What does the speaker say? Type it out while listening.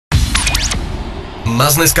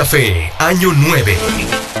Más Nescafé, año 9.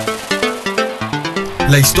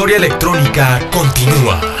 La historia electrónica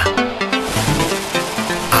continúa.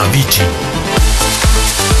 Avicii.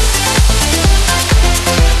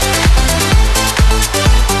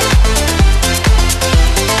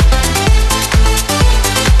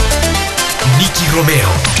 Nicky Romero.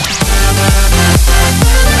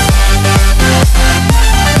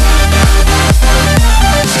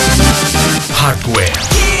 Hardwell.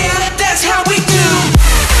 Yeah, that's how we do.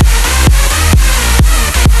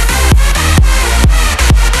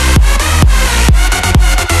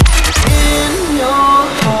 In your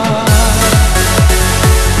heart.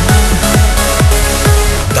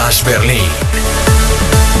 Dash Berlin.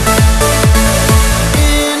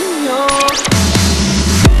 In your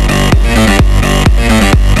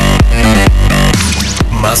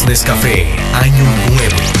Más Nescafé, año 9.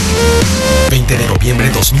 20 de noviembre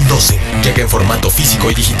 2012. Llega en formato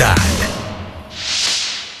físico y digital.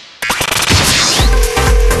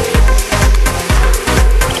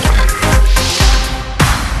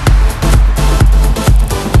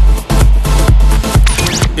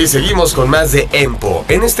 Y seguimos con más de EMPO.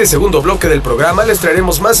 En este segundo bloque del programa les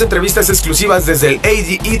traeremos más entrevistas exclusivas desde el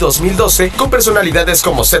ADE 2012 con personalidades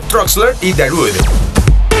como Seth Troxler y Hewwit.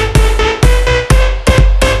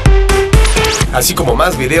 Así como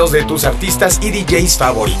más videos de tus artistas y DJs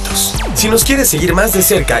favoritos. Si nos quieres seguir más de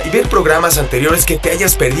cerca y ver programas anteriores que te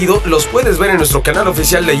hayas perdido, los puedes ver en nuestro canal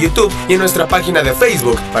oficial de YouTube y en nuestra página de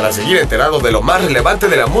Facebook para seguir enterado de lo más relevante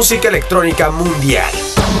de la música electrónica mundial.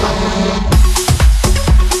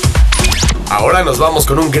 Ahora nos vamos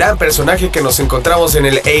con un gran personaje que nos encontramos en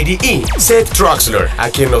el ADE, Seth Troxler, a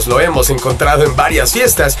quien nos lo hemos encontrado en varias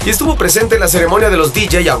fiestas y estuvo presente en la ceremonia de los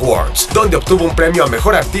DJ Awards, donde obtuvo un premio a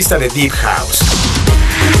Mejor Artista de Deep House.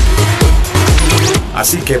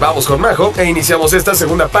 Así que vamos con Majo e iniciamos esta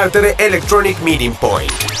segunda parte de Electronic Meeting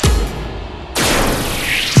Point.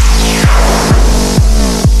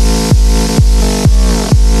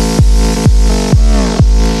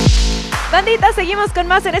 Bandita, seguimos con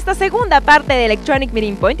más en esta segunda parte de Electronic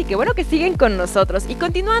Meeting Point y qué bueno que siguen con nosotros. Y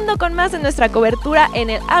continuando con más en nuestra cobertura en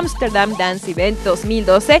el Amsterdam Dance Event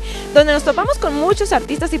 2012, donde nos topamos con muchos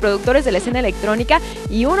artistas y productores de la escena electrónica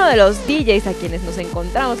y uno de los DJs a quienes nos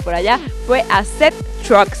encontramos por allá fue a Seth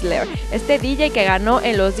Troxler, este DJ que ganó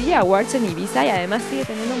en los DJ Awards en Ibiza y además sigue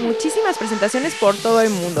teniendo muchísimas presentaciones por todo el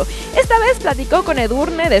mundo. Esta vez platicó con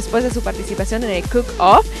Edurne después de su participación en el Cook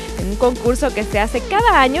Off, en un concurso que se hace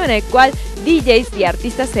cada año en el cual DJs y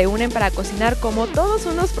artistas se unen para cocinar como todos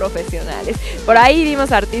unos profesionales. Por ahí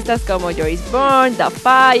vimos artistas como Joyce Bourne, The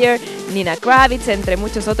Fire, Nina Kravitz, entre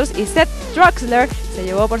muchos otros, y Seth Troxler se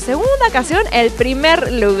llevó por segunda ocasión el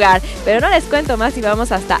primer lugar. Pero no les cuento más y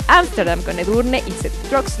vamos hasta Amsterdam con Edurne y Seth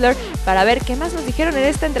Troxler para ver qué más nos dijeron en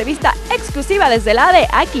esta entrevista exclusiva desde la ADE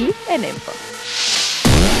aquí en EMPO.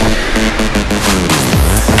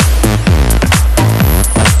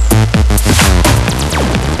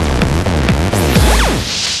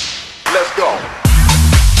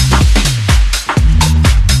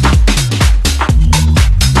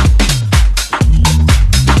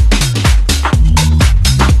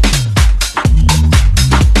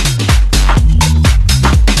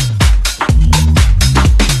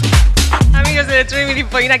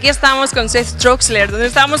 Aquí estamos con Seth Troxler, donde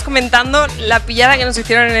estábamos comentando la pillada que nos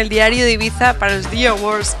hicieron en el diario de Ibiza para los DJ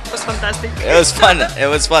Awards. It was fantastic. It was fun. It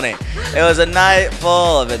was funny. It was a night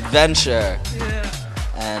full of adventure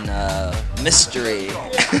and mystery.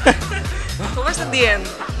 How was at the end?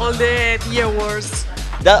 All the DJ Awards.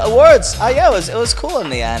 The awards, yeah, it was cool in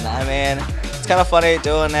the end. I mean, it's kind of funny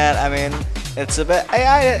doing that. I mean, it's a bit.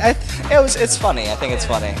 It's funny. I think it's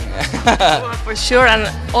funny. Well, for sure, and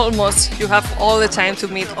almost you have all the time to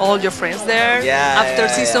meet all your friends there. Yeah. After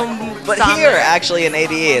season. But summer. here, actually, in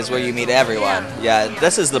ADE is where you meet everyone. Yeah,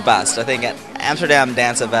 this is the best. I think at Amsterdam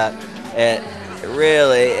Dance Event, it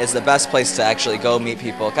really is the best place to actually go meet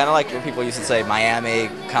people. Kind of like what people used to say, Miami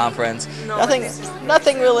conference. No,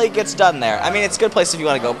 nothing really gets done there. I mean, it's a good place if you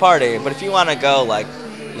want to go party, but if you want to go, like,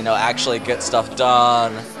 you know, actually get stuff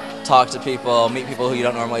done, talk to people, meet people who you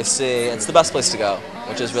don't normally see, it's the best place to go,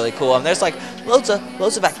 which is really cool. And there's like loads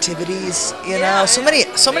of activities, you know, so many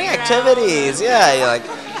activities. Yeah, you're like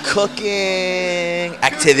cooking,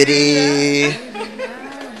 activity.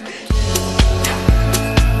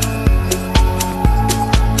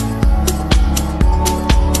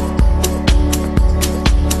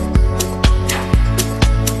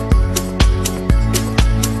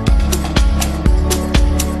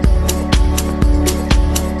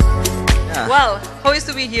 Well, How is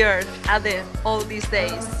to be here at all these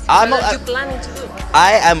days? I'm What are you planning to do?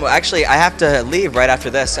 I am actually. I have to leave right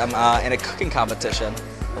after this. I'm in a cooking competition.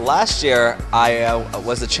 Last year, I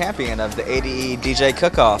was the champion of the ADE DJ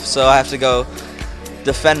Cook-Off, so I have to go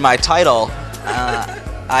defend my title.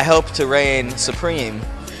 I hope to reign supreme,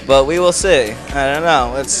 but we will see. I don't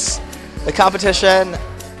know. It's the competition.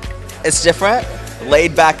 It's different.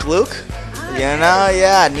 Laid back Luke, you know,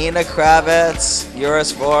 yeah. Nina Kravitz,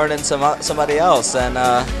 Eurus Ford, and somebody else, and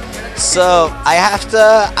so I have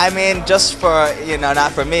to. I mean, just for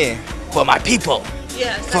not for me, for my people,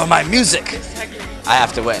 for my music. I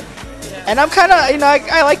have to win. Yeah. And I'm kind of,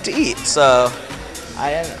 I like to eat, so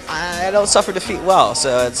I don't suffer defeat well.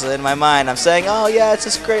 So it's in my mind, I'm saying, oh yeah, it's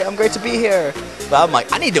just great, I'm great to be here. But I'm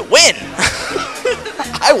like, I need to win.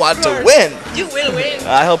 I want to win. You will win.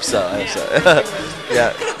 I hope so. I hope so.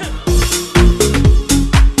 Yeah.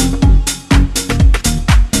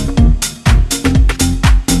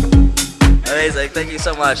 Amazing. Thank you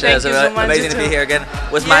so much. Thank you so much. Amazing to be here again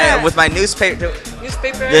with my newspaper.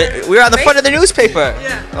 Newspaper. We were on the front of the newspaper.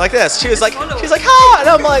 Yeah. Like this. She was like, ha, and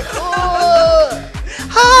I'm like, oh,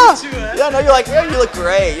 ha. Yeah, no, you're like, yeah, you look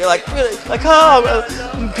great. You're like, really, like, oh,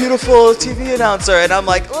 I'm a beautiful TV announcer, and I'm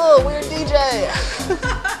like, oh, weird DJ.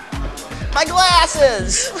 My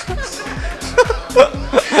glasses.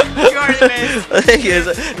 You are the best. Thank you.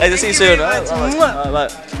 Nice to see you soon. Bye.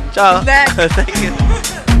 Ciao. Thank you.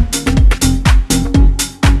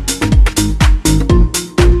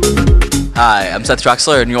 Hi, I'm Seth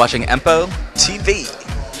Troxler, and you're watching EMPO TV.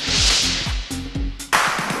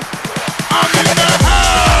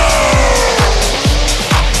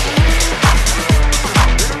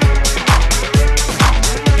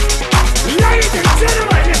 Ladies and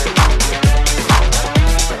gentlemen,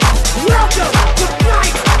 welcome to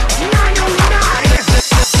Flight 909.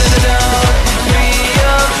 Don't be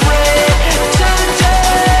afraid to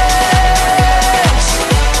dance.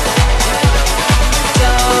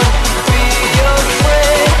 Don't be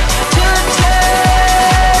afraid to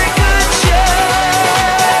take a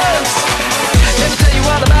chance. Let me tell you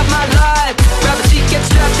all about my life. Grab a seat, get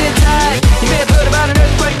strapped in tight. You may have heard about an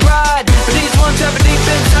earthquake ride, but these ones have a deep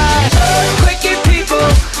inside. Earthquakey people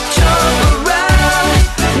jump around.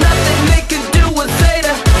 Nothing they can do will say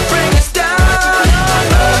to bring us down.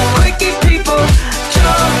 Earthquakey people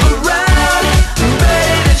jump around,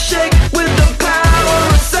 ready to shake with the power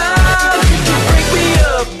of sound. Break me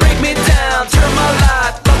up, break me down, turn my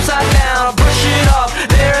life upside down, brush it off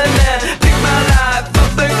there and then, pick my life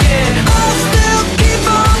up again. I'll still keep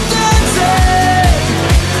on dancing.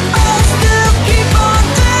 I'll still keep on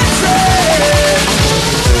dancing.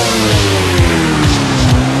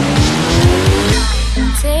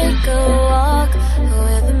 Take a walk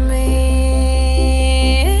with me,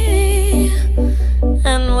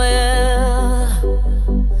 and we'll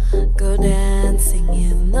go dancing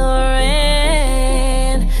in the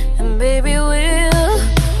rain, and baby we'll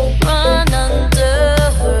run under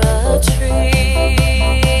a tree.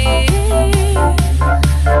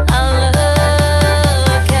 I'll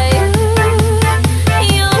look at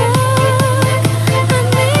you look at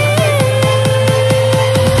me.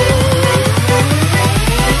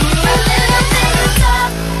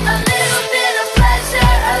 A little bit of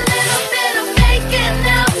pleasure, a little bit of making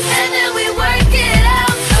out, and then we work it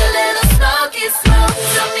out. A little smoky smoke,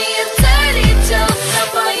 tell me a dirty joke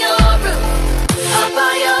up on your roof,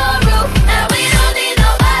 and we don't need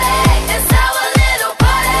nobody. It's our little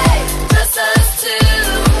party, just us two,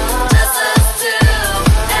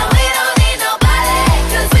 and we don't need nobody,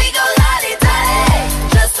 'cause we go lolly-dotty,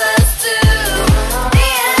 just us two, me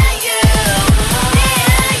and you, me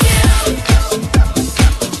and you.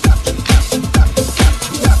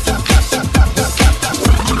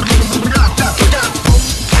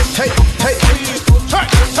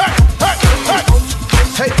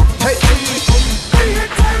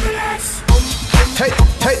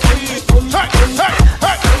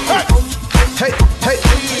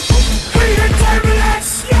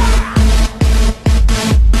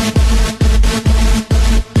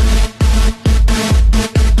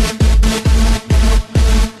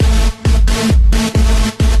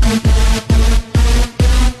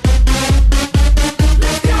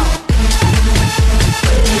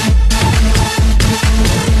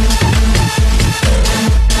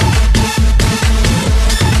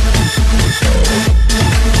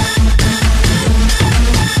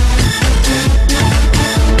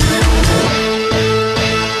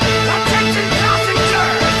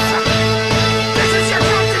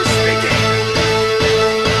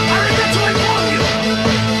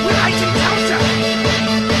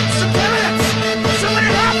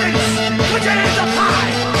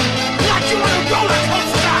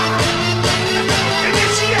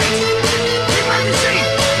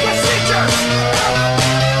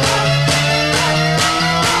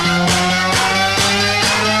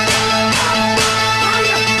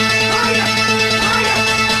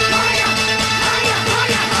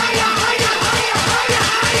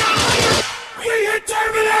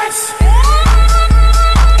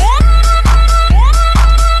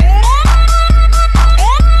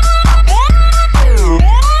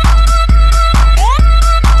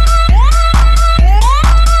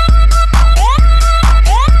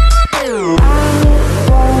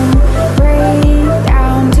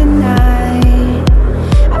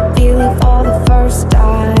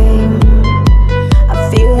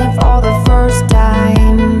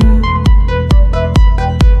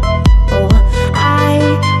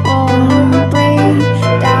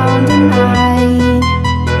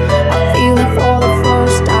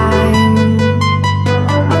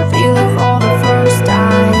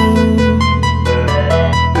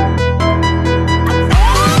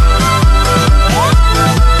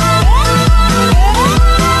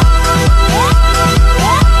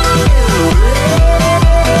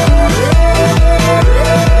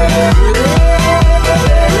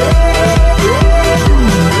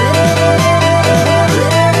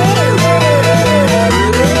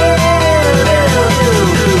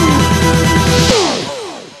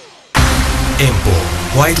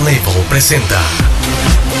 White Label presenta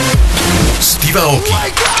Steve Aoki,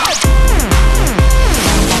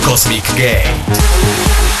 Cosmic Gate,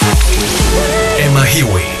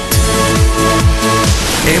 Hewwit,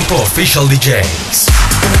 Empo Official DJs.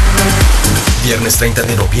 Viernes 30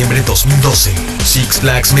 de noviembre 2012, Six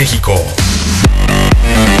Flags México.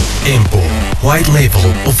 Empo White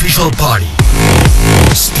Label Official Party.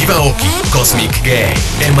 Steve Aoki, Cosmic Gate,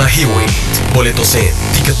 Hewwit. Boletos en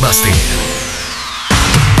Ticketmaster.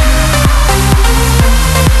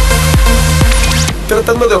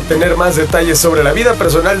 Tratando de obtener más detalles sobre la vida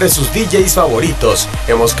personal de sus DJs favoritos,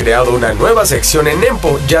 hemos creado una nueva sección en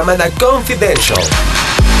Empo llamada Confidential.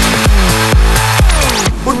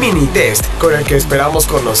 Un mini test con el que esperamos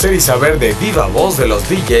conocer y saber de viva voz de los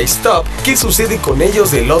DJs top qué sucede con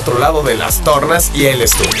ellos del otro lado de las tornas y el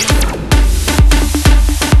estudio.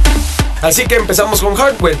 Así que empezamos con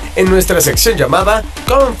Hardwell en nuestra sección llamada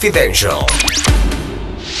Confidential.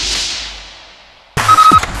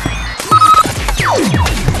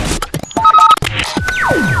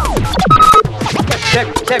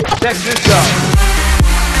 Check this out.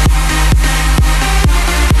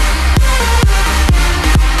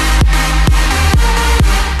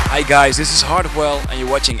 Hi guys, this is Hardwell and you're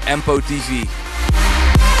watching Empo TV.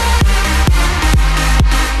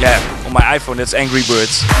 Yeah, on my iPhone that's Angry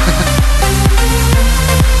Birds.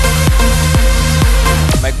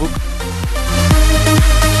 MacBook.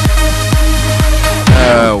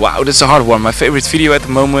 Wow, that's a hard one. My favorite video at the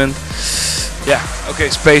moment. Yeah, okay,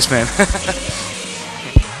 Spaceman.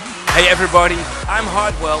 Hey everybody, I'm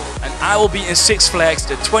Hardwell and I will be in Six Flags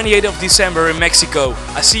the 28th of December in Mexico.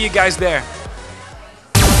 I see you guys there.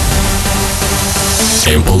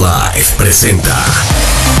 Empo Live presenta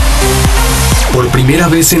por primera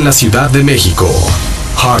vez en la Ciudad de México,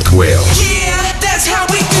 Hardwell.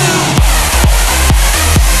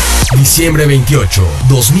 Diciembre 28,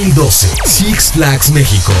 2012, Six Flags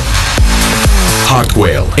México.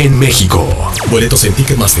 Hardwell en México. Boletos en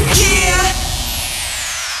Ticketmaster.